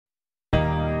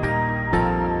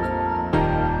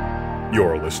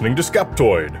You're listening to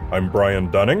Skeptoid. I'm Brian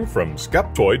Dunning from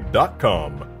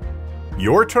Skeptoid.com.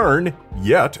 Your turn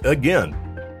yet again.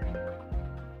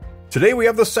 Today we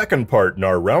have the second part in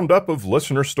our roundup of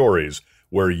listener stories,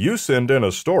 where you send in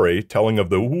a story telling of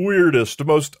the weirdest,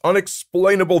 most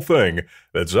unexplainable thing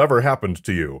that's ever happened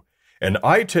to you, and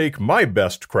I take my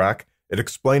best crack at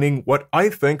explaining what I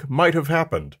think might have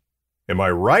happened. Am I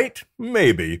right?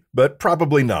 Maybe, but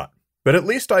probably not. But at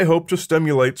least I hope to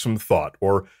stimulate some thought,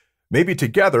 or maybe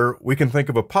together we can think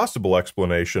of a possible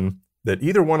explanation that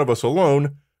either one of us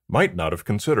alone might not have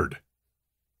considered.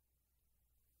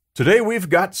 Today we've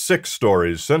got 6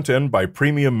 stories sent in by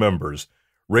premium members,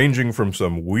 ranging from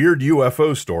some weird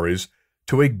UFO stories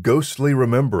to a ghostly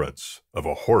remembrance of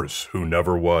a horse who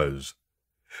never was.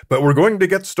 But we're going to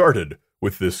get started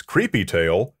with this creepy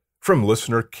tale from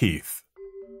listener Keith.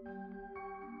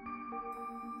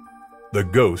 The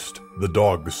Ghost the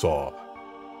Dog Saw.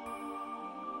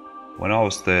 When I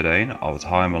was 13, I was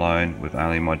home alone with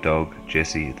only my dog,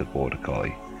 Jessie the Border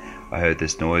Collie. I heard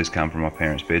this noise come from my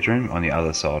parents' bedroom on the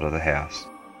other side of the house.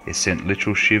 It sent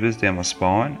literal shivers down my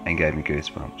spine and gave me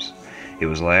goosebumps. It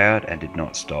was loud and did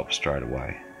not stop straight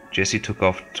away. Jessie took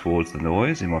off towards the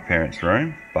noise in my parents'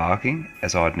 room, barking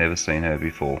as I had never seen her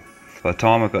before. By the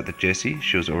time I got to Jessie,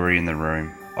 she was already in the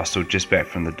room. I stood just back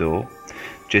from the door.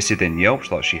 Jessie then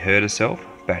yelped like she hurt herself,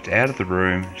 backed out of the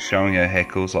room, showing her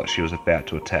heckles like she was about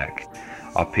to attack.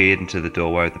 I peered into the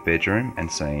doorway of the bedroom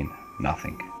and seen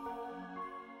nothing.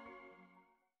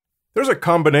 There's a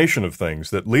combination of things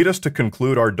that lead us to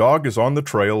conclude our dog is on the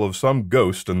trail of some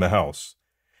ghost in the house.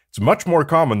 It's much more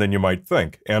common than you might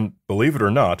think, and believe it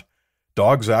or not,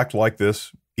 dogs act like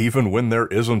this even when there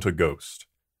isn't a ghost.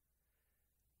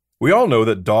 We all know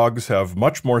that dogs have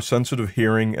much more sensitive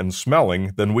hearing and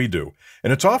smelling than we do,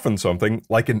 and it's often something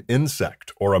like an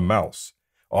insect or a mouse,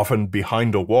 often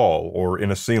behind a wall or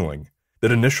in a ceiling,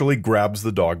 that initially grabs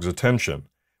the dog's attention,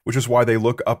 which is why they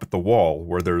look up at the wall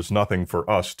where there's nothing for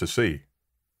us to see.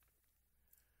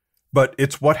 But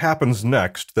it's what happens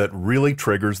next that really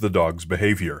triggers the dog's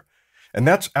behavior, and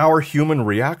that's our human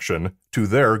reaction to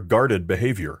their guarded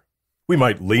behavior. We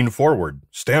might lean forward,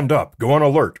 stand up, go on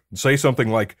alert, and say something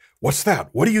like, "What's that?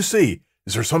 What do you see?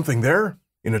 Is there something there?"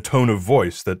 in a tone of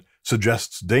voice that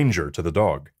suggests danger to the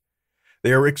dog.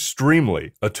 They are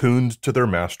extremely attuned to their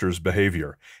master's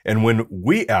behavior, and when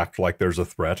we act like there's a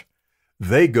threat,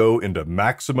 they go into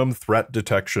maximum threat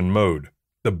detection mode.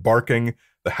 The barking,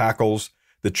 the hackles,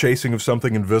 the chasing of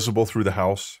something invisible through the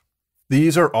house.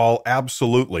 These are all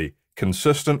absolutely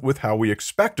consistent with how we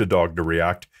expect a dog to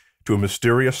react to a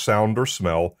mysterious sound or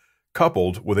smell,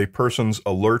 coupled with a person's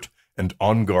alert and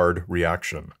on-guard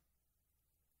reaction.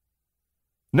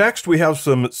 Next, we have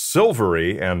some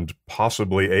silvery and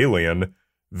possibly alien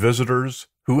visitors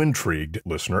who intrigued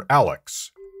listener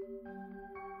Alex.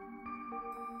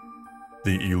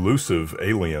 The elusive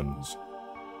aliens.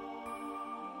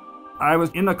 I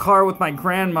was in the car with my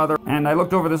grandmother, and I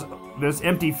looked over this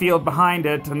empty field behind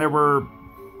it, and there were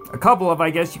a couple of,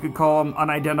 I guess you could call them,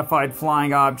 unidentified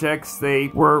flying objects. They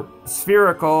were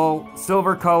spherical,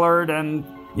 silver-colored, and,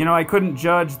 I couldn't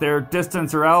judge their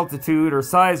distance or altitude or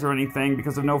size or anything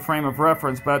because of no frame of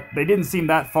reference, but they didn't seem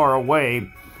that far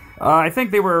away. I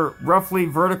think they were roughly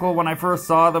vertical when I first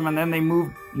saw them, and then they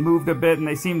moved a bit, and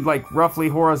they seemed like roughly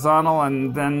horizontal,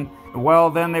 and then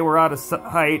they were out of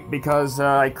sight because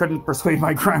I couldn't persuade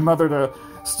my grandmother to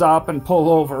stop and pull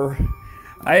over.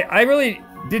 I really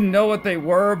didn't know what they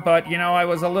were, but, I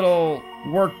was a little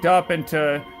worked up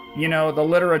into, the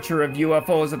literature of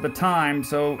UFOs at the time,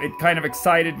 so it kind of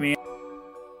excited me.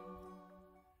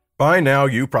 By now,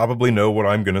 you probably know what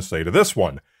I'm going to say to this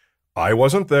one. I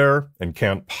wasn't there and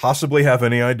can't possibly have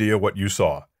any idea what you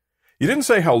saw. You didn't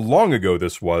say how long ago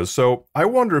this was, so I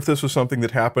wonder if this was something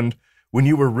that happened when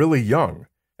you were really young,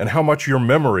 and how much your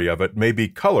memory of it may be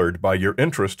colored by your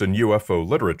interest in UFO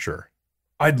literature.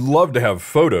 I'd love to have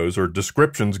photos or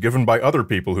descriptions given by other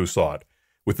people who saw it,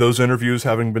 with those interviews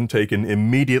having been taken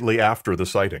immediately after the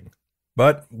sighting.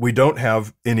 But we don't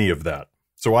have any of that,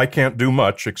 so I can't do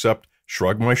much except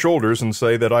shrug my shoulders and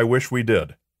say that I wish we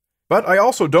did. But I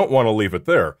also don't want to leave it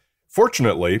there.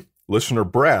 Fortunately, listener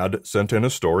Brad sent in a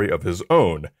story of his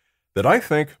own that I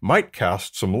think might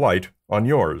cast some light on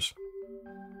yours.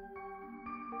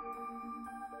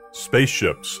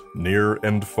 Spaceships near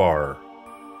and far.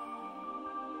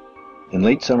 In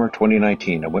late summer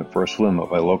 2019, I went for a swim at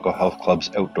my local health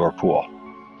club's outdoor pool.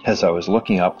 As I was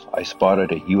looking up, I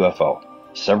spotted a UFO.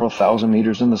 Several thousand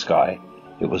meters in the sky,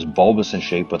 it was bulbous in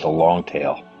shape with a long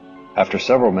tail. After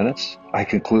several minutes, I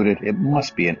concluded it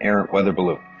must be an errant weather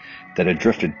balloon that had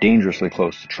drifted dangerously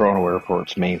close to Toronto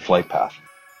Airport's main flight path.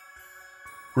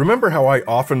 Remember how I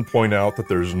often point out that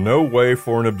there's no way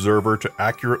for an observer to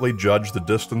accurately judge the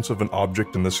distance of an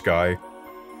object in the sky?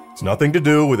 It's nothing to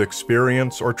do with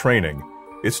experience or training.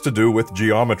 It's to do with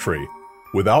geometry.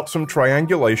 Without some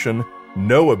triangulation,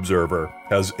 no observer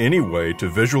has any way to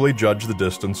visually judge the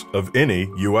distance of any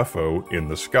UFO in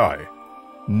the sky.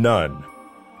 None.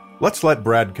 Let's let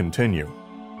Brad continue.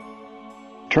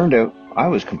 Turned out I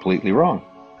was completely wrong.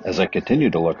 As I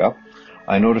continued to look up,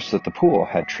 I noticed that the pool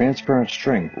had transparent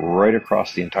string right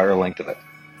across the entire length of it.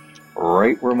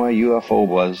 Right where my UFO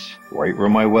was, right where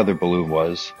my weather balloon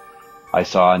was, I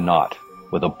saw a knot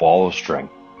with a ball of string.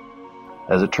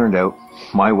 As it turned out,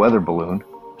 my weather balloon,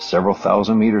 several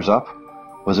thousand meters up,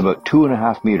 was about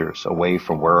 2.5 meters away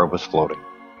from where I was floating.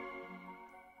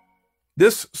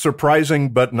 This surprising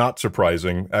but not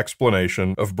surprising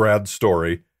explanation of Brad's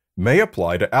story may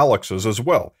apply to Alex's as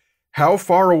well. How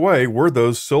far away were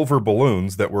those silver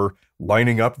balloons that were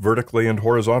lining up vertically and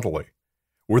horizontally?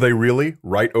 Were they really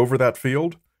right over that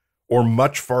field? Or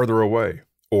much farther away?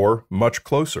 Or much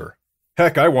closer?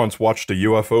 Heck, I once watched a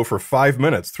UFO for 5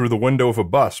 minutes through the window of a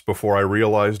bus before I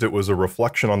realized it was a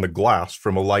reflection on the glass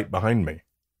from a light behind me.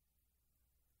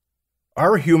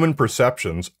 Our human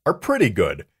perceptions are pretty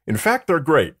good. In fact, they're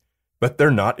great, but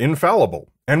they're not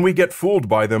infallible, and we get fooled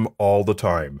by them all the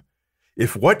time.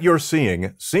 If what you're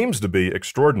seeing seems to be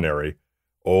extraordinary,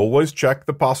 always check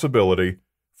the possibility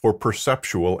for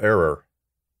perceptual error.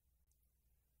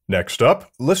 Next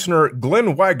up, listener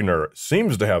Glenn Wagner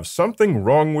seems to have something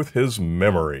wrong with his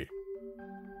memory.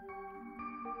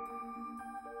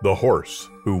 The horse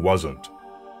who wasn't.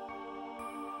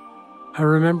 I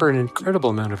remember an incredible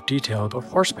amount of detail about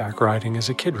horseback riding as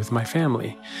a kid with my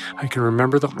family. I can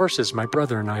remember the horses my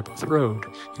brother and I both rode,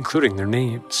 including their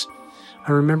names.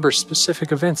 I remember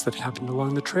specific events that happened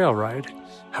along the trail ride.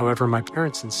 However, my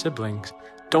parents and siblings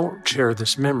don't share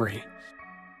this memory.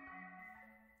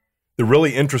 The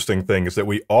really interesting thing is that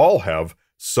we all have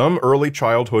some early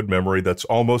childhood memory that's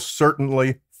almost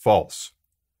certainly false.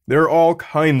 There are all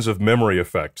kinds of memory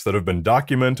effects that have been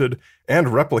documented and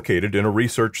replicated in a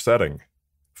research setting.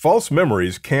 False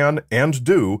memories can and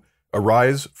do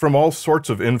arise from all sorts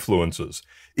of influences,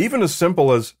 even as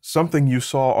simple as something you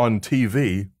saw on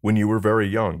TV when you were very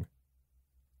young.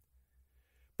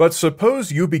 But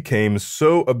suppose you became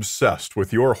so obsessed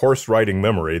with your horse riding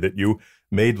memory that you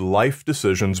made life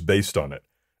decisions based on it,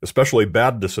 especially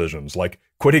bad decisions like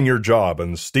quitting your job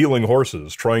and stealing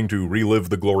horses trying to relive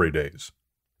the glory days.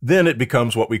 Then it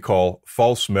becomes what we call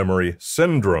false memory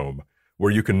syndrome,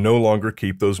 where you can no longer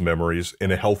keep those memories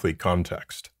in a healthy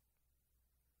context.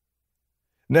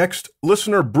 Next,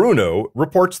 listener Bruno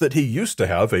reports that he used to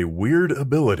have a weird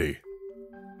ability.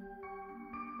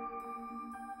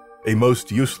 A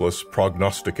most useless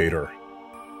prognosticator.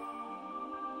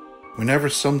 Whenever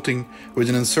something with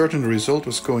an uncertain result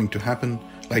was going to happen,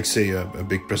 like say a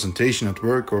big presentation at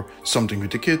work or something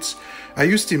with the kids, I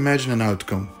used to imagine an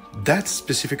outcome. That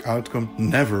specific outcome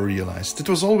never realized. It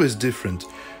was always different.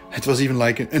 It was even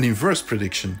like an inverse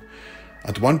prediction.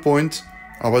 At one point,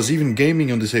 I was even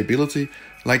gaming on this ability,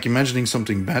 like imagining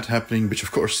something bad happening, which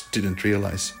of course didn't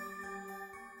realize.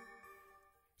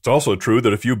 It's also true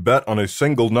that if you bet on a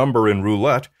single number in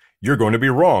roulette, you're going to be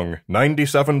wrong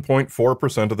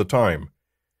 97.4% of the time.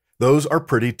 Those are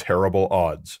pretty terrible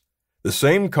odds. The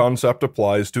same concept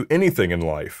applies to anything in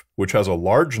life, which has a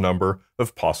large number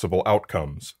of possible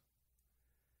outcomes.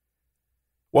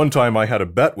 One time I had a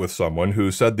bet with someone who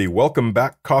said the Welcome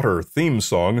Back Kotter theme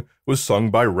song was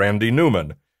sung by Randy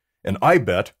Newman, and I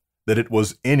bet that it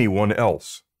was anyone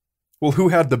else. Well, who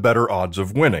had the better odds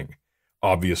of winning?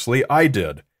 Obviously I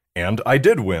did, and I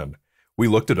did win. We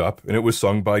looked it up, and it was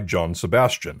sung by John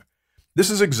Sebastian. This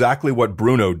is exactly what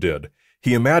Bruno did.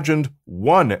 He imagined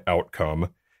one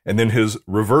outcome, and then his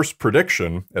reverse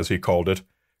prediction, as he called it,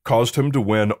 caused him to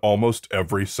win almost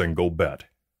every single bet.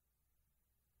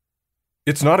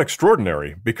 It's not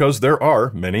extraordinary, because there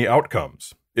are many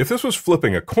outcomes. If this was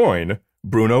flipping a coin,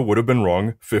 Bruno would have been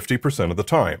wrong 50% of the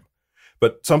time.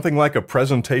 But something like a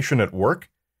presentation at work,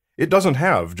 it doesn't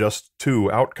have just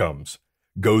two outcomes.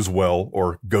 Goes well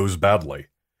or goes badly.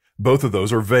 Both of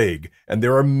those are vague, and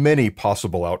there are many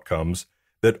possible outcomes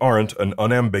that aren't an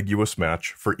unambiguous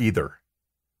match for either.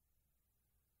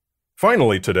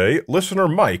 Finally today, listener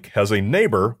Mike has a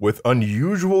neighbor with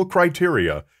unusual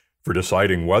criteria for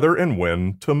deciding whether and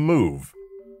when to move.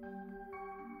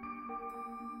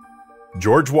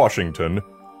 George Washington,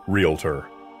 Realtor.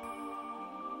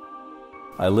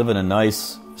 I live in a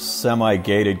nice,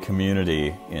 semi-gated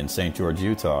community in St. George,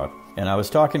 Utah. And I was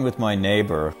talking with my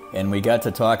neighbor, and we got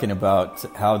to talking about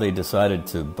how they decided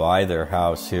to buy their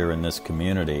house here in this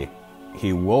community.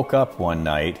 he woke up one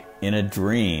night in a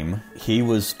dream. He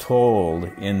was told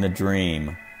in the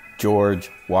dream, George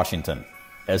Washington.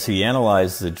 As he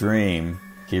analyzed the dream,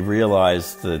 he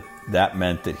realized that that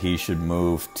meant that he should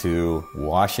move to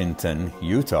Washington,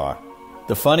 Utah.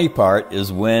 The funny part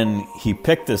is when he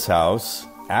picked this house,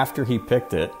 after he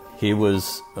picked it, he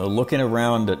was looking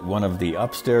around at one of the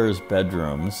upstairs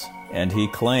bedrooms, and he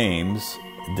claims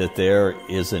that there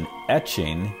is an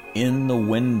etching in the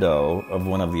window of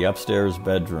one of the upstairs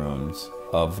bedrooms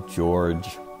of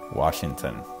George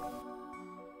Washington.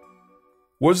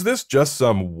 Was this just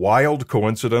some wild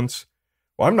coincidence?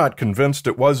 Well, I'm not convinced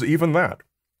it was even that.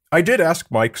 I did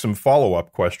ask Mike some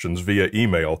follow-up questions via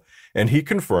email, and he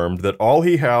confirmed that all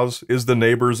he has is the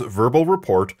neighbor's verbal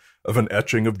report of an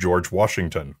etching of George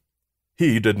Washington.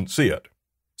 He didn't see it.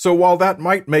 So while that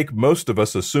might make most of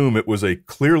us assume it was a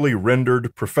clearly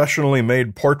rendered, professionally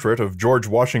made portrait of George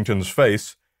Washington's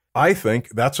face, I think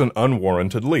that's an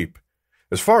unwarranted leap.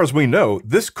 As far as we know,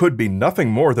 this could be nothing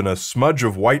more than a smudge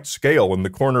of white scale in the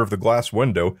corner of the glass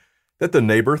window that the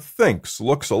neighbor thinks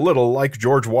looks a little like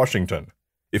George Washington.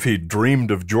 If he'd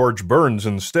dreamed of George Burns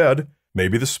instead,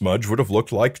 maybe the smudge would have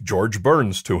looked like George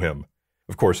Burns to him.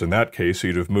 Of course, in that case,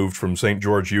 he'd have moved from St.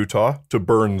 George, Utah to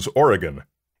Burns, Oregon.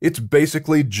 It's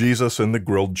basically Jesus in the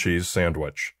grilled cheese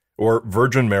sandwich, or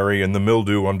Virgin Mary in the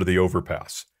mildew under the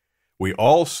overpass. We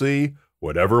all see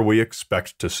whatever we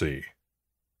expect to see.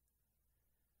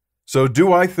 So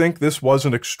do I think this was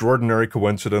an extraordinary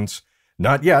coincidence?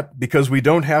 Not yet, because we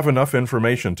don't have enough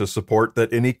information to support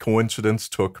that any coincidence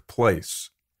took place.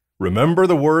 Remember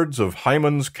the words of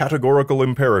Hyman's categorical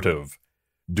imperative.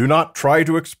 Do not try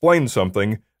to explain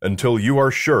something until you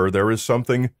are sure there is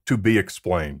something to be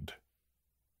explained.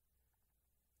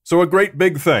 So a great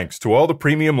big thanks to all the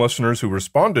premium listeners who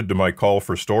responded to my call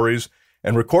for stories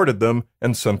and recorded them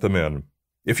and sent them in.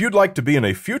 If you'd like to be in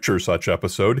a future such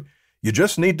episode, you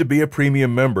just need to be a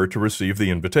premium member to receive the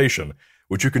invitation,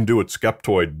 which you can do at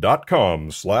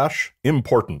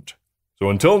skeptoid.com/important. So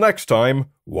until next time,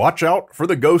 watch out for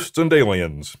the ghosts and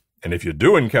aliens, and if you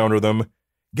do encounter them,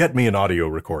 get me an audio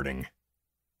recording.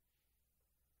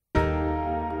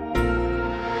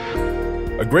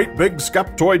 A great big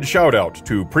Skeptoid shout-out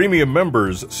to premium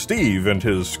members Steve and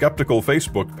his skeptical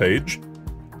Facebook page,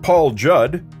 Paul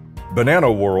Judd,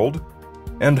 Banana World,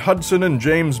 and Hudson and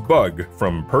James Bugg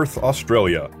from Perth,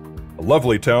 Australia, a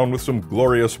lovely town with some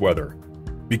glorious weather.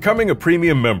 Becoming a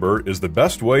premium member is the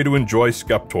best way to enjoy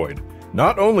Skeptoid.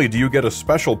 Not only do you get a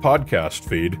special podcast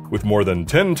feed with more than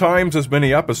 10 times as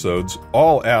many episodes,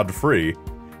 all ad-free,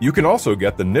 you can also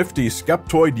get the nifty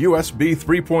Skeptoid USB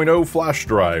 3.0 flash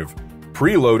drive,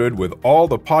 preloaded with all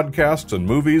the podcasts and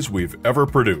movies we've ever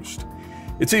produced.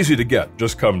 It's easy to get.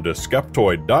 Just come to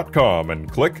skeptoid.com and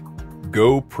click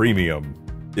Go Premium.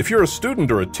 If you're a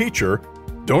student or a teacher,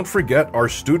 don't forget our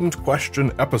student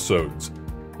question episodes.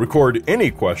 Record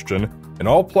any question, and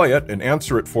I'll play it and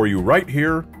answer it for you right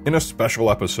here in a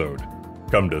special episode.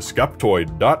 Come to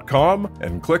skeptoid.com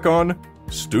and click on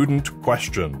Student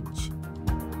Questions.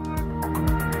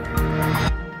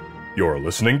 You're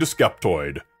listening to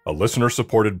Skeptoid, a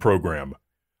listener-supported program.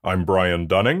 I'm Brian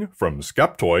Dunning from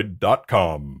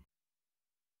Skeptoid.com.